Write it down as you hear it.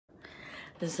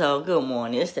So good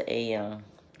morning. It's the AM.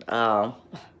 I'm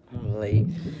late.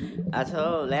 I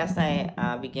told last night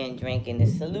I began drinking the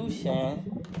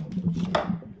solution.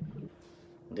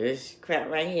 This crap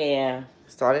right here.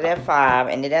 Started at 5,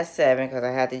 ended at 7 because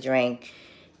I had to drink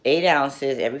 8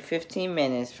 ounces every 15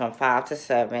 minutes from 5 to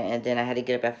 7, and then I had to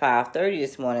get up at 5:30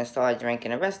 this morning and start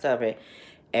drinking the rest of it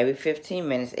every 15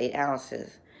 minutes, 8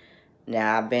 ounces.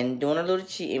 Now, I've been doing a little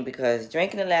cheating because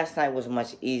drinking it last night was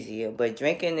much easier. But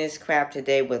drinking this crap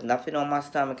today with nothing on my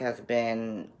stomach has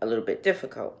been a little bit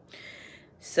difficult.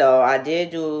 So, I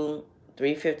did do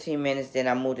 3 15 minutes. Then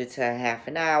I moved it to a half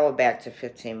an hour, back to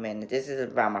 15 minutes. This is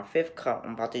about my 5th cup.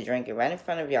 I'm about to drink it right in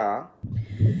front of y'all.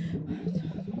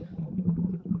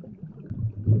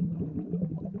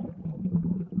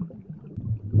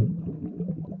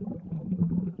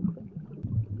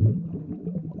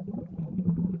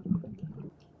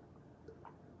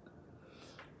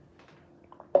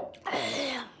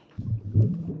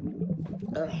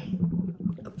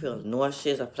 I feel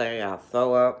nauseous. I feel like I'll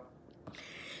throw up.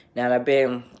 Now, I've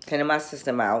been cleaning my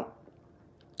system out.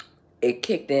 It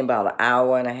kicked in about an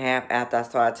hour and a half after I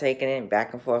started taking it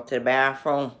back and forth to the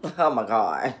bathroom. Oh my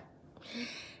God.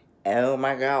 Oh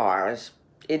my gosh.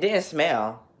 It didn't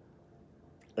smell.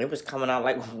 It was coming out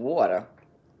like water.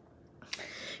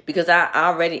 Because I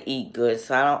already eat good,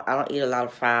 so I don't eat a lot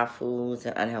of fried foods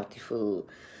and unhealthy food.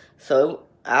 So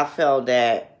I felt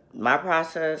that my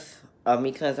process of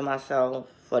me cleansing myself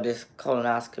for this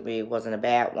colonoscopy wasn't a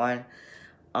bad one.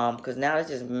 Because now it's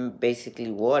just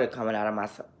basically water coming out of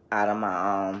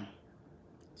my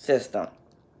system.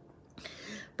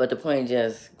 But the point is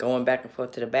just going back and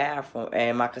forth to the bathroom.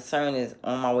 And my concern is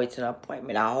on my way to the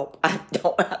appointment. I hope I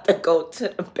don't have to go to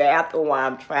the bathroom while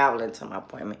I'm traveling to my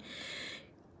appointment.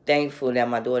 Thankful that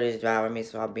my daughter is driving me,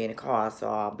 so I'll be in the car, so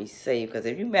I'll be safe. Because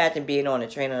if you imagine being on the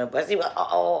train or the bus, you're like,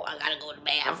 oh, I got to go to the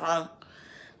bathroom.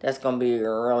 That's going to be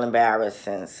real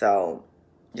embarrassing. So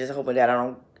just hoping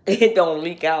that it don't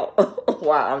leak out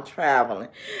while I'm traveling.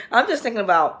 I'm just thinking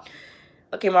about,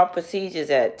 okay, my procedure's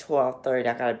at 12:30.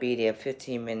 I gotta be there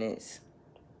 15 minutes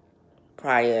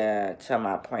prior to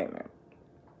my appointment.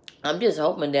 I'm just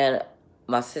hoping that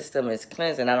my system is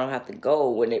cleansed and I don't have to go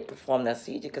when they perform that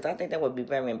procedure, because I think that would be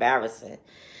very embarrassing.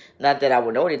 Not that I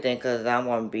would know anything, because I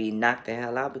want to be knocked the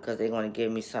hell out because they're going to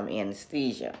give me some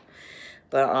anesthesia.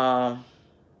 But, oh,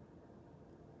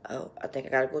 I think I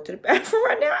gotta go to the bathroom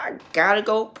right now. I gotta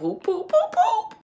go poop, poop, poop, poop.